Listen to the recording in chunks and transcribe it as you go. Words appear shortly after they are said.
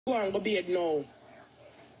go and go bed now.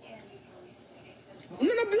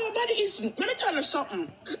 Nobody is, let me tell you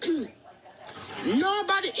something.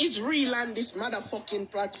 Nobody is real on this motherfucking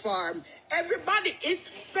platform. Everybody is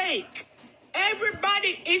fake.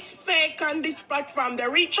 Everybody is fake on this platform. They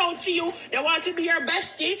reach out to you. They want to be your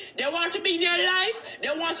bestie. They want to be in your life. They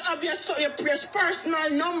want to have your personal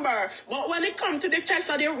number. But when it comes to the test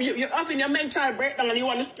or you're having your mental breakdown and you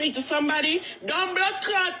want to speak to somebody, don't blood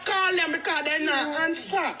call them because they're not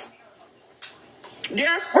answer.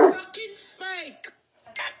 They're fucking fake.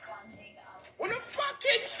 What a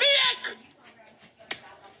fucking fake.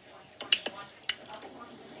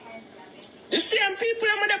 The same people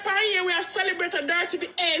I'm the pioneer we are celebrating dirty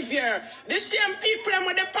behavior. The same people I'm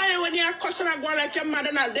the pioneer when you are cussing and going like your mother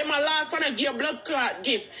and them a laugh and give you a blood clot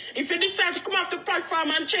gift. If you decide to come off the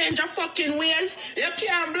platform and change your fucking ways, you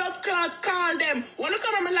can't blood clot call them. Wanna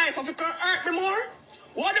come in my life if you can hurt me more?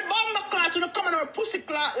 What the bomber clot to come on a pussy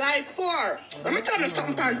clot life for? Let me tell you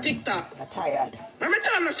something on TikTok. I'm tired. Let me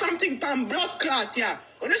tell you something on blood clot here.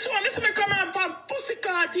 On this one, this me come on pussy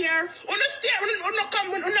clot here. On the state, on not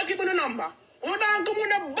come, on not give me the number. On don't give me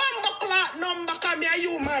the bomber clot number. Come here,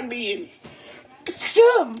 human being.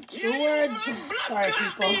 Two words. Sorry,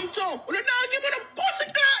 people. On don't give me the pussy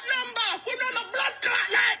clot number. For no blood clot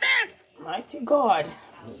like that. Mighty God.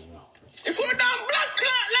 If you don't blood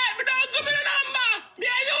clot like me, don't give me the number. Me a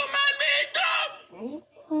human being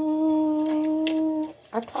too.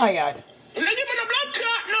 I'm tired. You give me the blood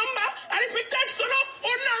clot number, and if me text you up,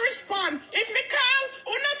 or not respond. If me call,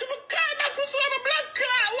 or not if you call back to say my blood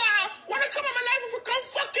clot, wow. When I come in my life, if you can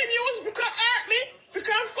fucking use, if you can hurt me, if you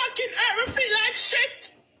can fucking hurt me, feel like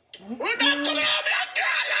shit. When that come in my blood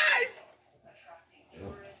clot life.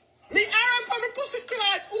 Me iron for me pussy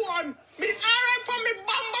clot phone. Me iron for me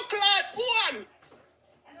bomber clot phone.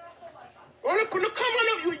 When I come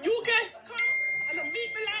on, you guys come. And meet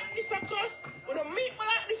me like this, of course. When you meet me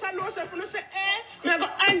like this, I know yourself. When you say, me I go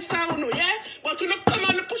answer you, yeah? But when you come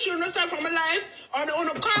and push yourself from my life, and when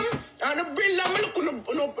you come, and you bring down my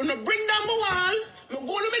bring down my walls, you go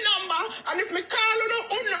to my number, and if me call you,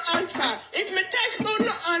 no answer. If me text you,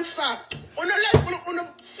 no answer. When you left, when you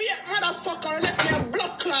fear motherfucker, let me a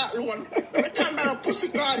blood clot alone. Let me turn down a pussy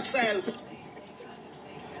clot self.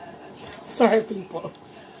 Sorry, people.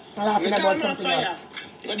 I'm laughing about something else.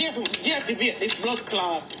 You deactivate this blood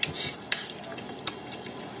clot.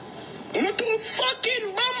 Look at fucking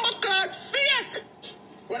bomber clot fake.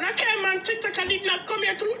 When I came on TikTok, I did not come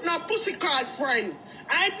here to look no pussy clot friend.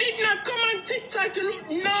 I did not come on TikTok to look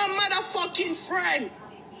no motherfucking friend.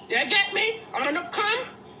 You get me? I'm gonna come.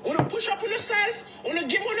 I'm gonna push up on yourself. I'm gonna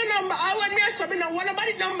give me the number. I want me to be one about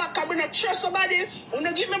the number. I'm gonna trust somebody. I'm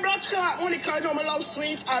gonna give me blood clot money because I know my love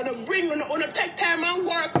sweet. I'm gonna bring, I'm gonna take time and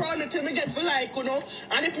work around until me get for like, you know.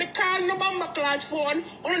 And if me call no bomber clot phone,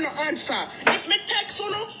 I'm not answer. If me text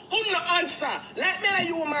you, I'm not answer. Like me a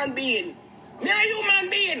human being. Me a human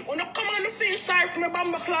being. When you come on the face sorry for my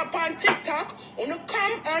bomber clot on TikTok, when you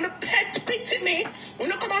come on the pity me,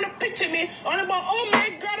 when you come on the pity me, on about, oh my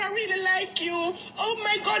God, I really like you. Oh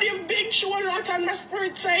my God, you've been showing out and my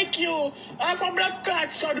spirit take you. I'm a blood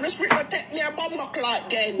clot, so the spirit will take me a bomber clot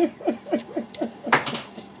again.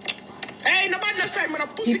 Hey, nobody no say I'm a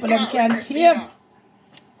pussy people clot. People can't hear.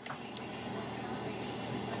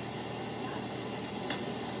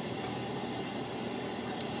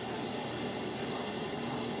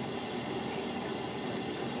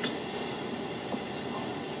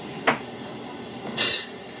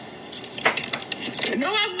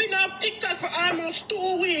 Now I've been off TikTok for almost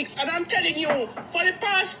 2 weeks, and I'm telling you, for the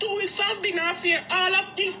past 2 weeks I've been off here. All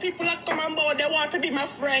of these people that come on board, they want to be my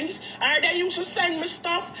friends, and they used to send me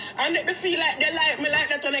stuff, and let me feel like they like me like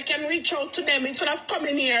that, and I can reach out to them instead of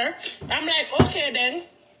coming here. I'm like, okay then.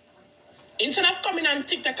 Instead of coming on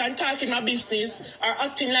TikTok and talking my business or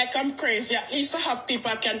acting like I'm crazy, at least I have people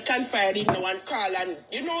I can confide in now and call and,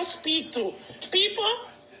 you know, speak to. People,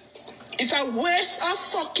 it's a waste of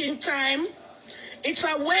fucking time. It's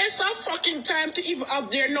a waste of fucking time to even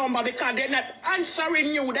have their number because they're not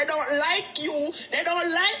answering you. They don't like you. They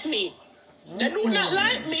don't like me. They do not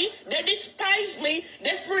like me. They despise me.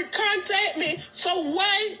 Their spirit can't take me. So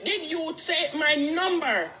why did you take my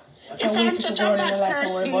number? If I'm such a bad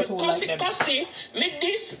person, cussy, me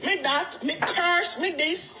this, me that, me curse, me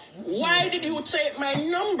this, why did you take my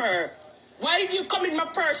number? Why did you come in my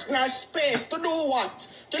personal space? To do what?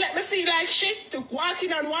 To let me feel like shit? To walk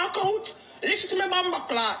in and walk out? Listen to my bomber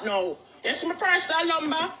clot now. You see my personal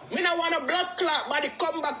number? Me not want a blood clot, but they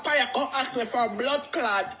come back to you, come ask me for a blood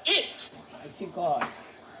clot. Mighty God.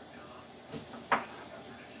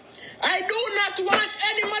 I do not want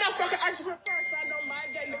any motherfucker ask for a personal number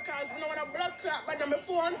again. because we don't want a blood clot but on my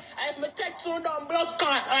phone. I have my text on down blood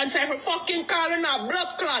clot answer. If I fucking calling a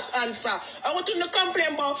blood clot answer. I want to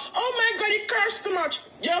complain about, oh my God, it cursed too much.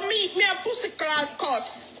 You meet me a pussy clot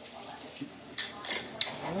cuss.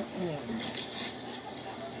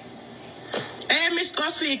 Hey, Miss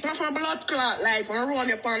Gussie, come for blood clot life and run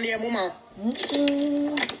upon there, mama.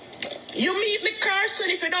 You meet me cursing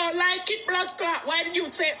if you don't like it, blood clot. Why did you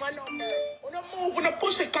take my number? You don't move with a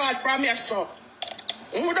pussy clot from your son.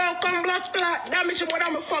 You don't come blood clot damage, but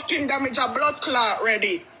I'm a fucking damage a blood clot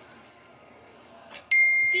ready.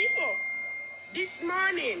 People, this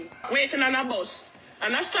morning, waiting on a bus,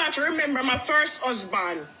 and I start to remember my first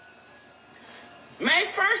husband. My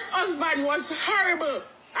first husband was horrible.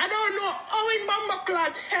 I don't know how in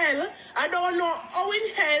Bambaclat hell, I don't know how in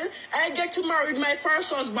hell I get to marry my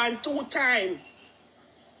first husband 2 times.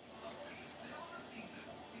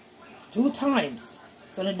 2 times?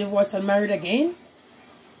 So they divorced and married again?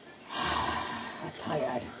 I'm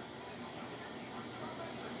tired.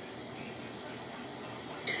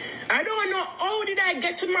 I don't know how did I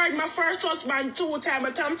get to marry my first husband 2 times,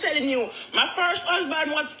 but I'm telling you, my first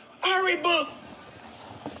husband was horrible.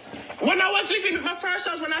 When I was living with my first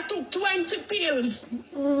husband, I took 20 pills.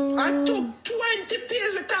 I took 20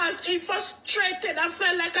 pills because he frustrated. I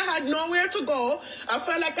felt like I had nowhere to go. I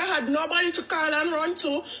felt like I had nobody to call and run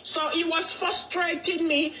to. So he was frustrating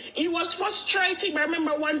me. He was frustrating me. I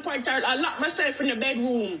remember one point I locked myself in the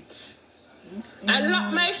bedroom. I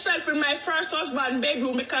locked myself in my first husband's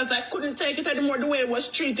bedroom because I couldn't take it anymore the way he was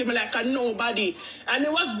treating me like a nobody. And he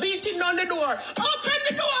was beating on the door. Open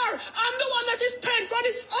the door! I'm the one that is paying for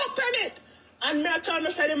this. Open it! And me I told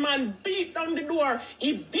him, the man beat on the door.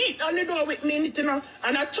 He beat on the door with me, you know,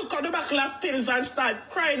 and I took out the bottle of pills and started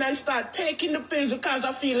crying and started taking the pills because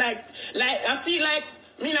I feel like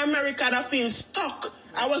me in America and I feel stuck.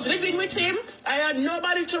 I was living with him. I had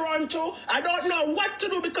nobody to run to. I don't know what to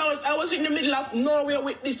do because I was in the middle of nowhere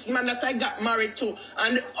with this man that I got married to.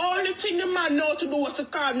 And the only thing the man know to do was to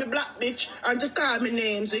call me black bitch and to call me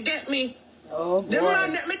names. You get me? Oh, boy. The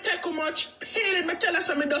man let me take how much pain. Me tell us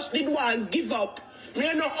I just did want to give up. Me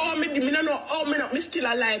don't know how me don't know how me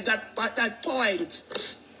still alive at that point.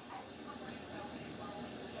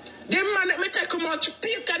 The man let me take how much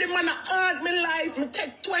pill because the man haunt me life. Me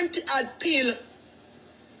take 20 odd pill.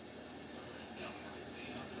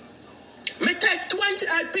 Me take 20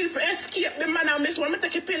 odd pill for escape the man and this one. Me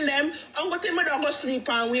take a pill them and go till me don't go sleep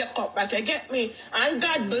and wake up back. You get me? And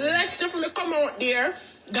God bless you for me come out there.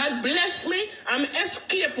 God bless me. I'm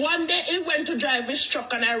escape. One day he went to drive his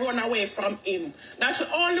truck and I run away from him. That's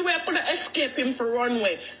the only way I could escape him for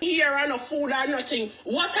runway. Here and no food or nothing.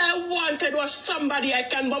 What I wanted was somebody I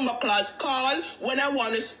can Bambaclat call when I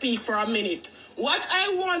want to speak for a minute. What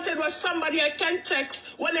I wanted was somebody I can text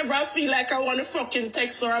whenever I feel like I want to fucking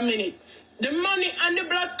text for a minute. The money and the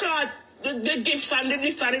blood clot, the gifts and the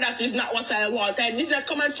this and that is not what I want. I did not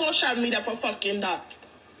come on social media for fucking that.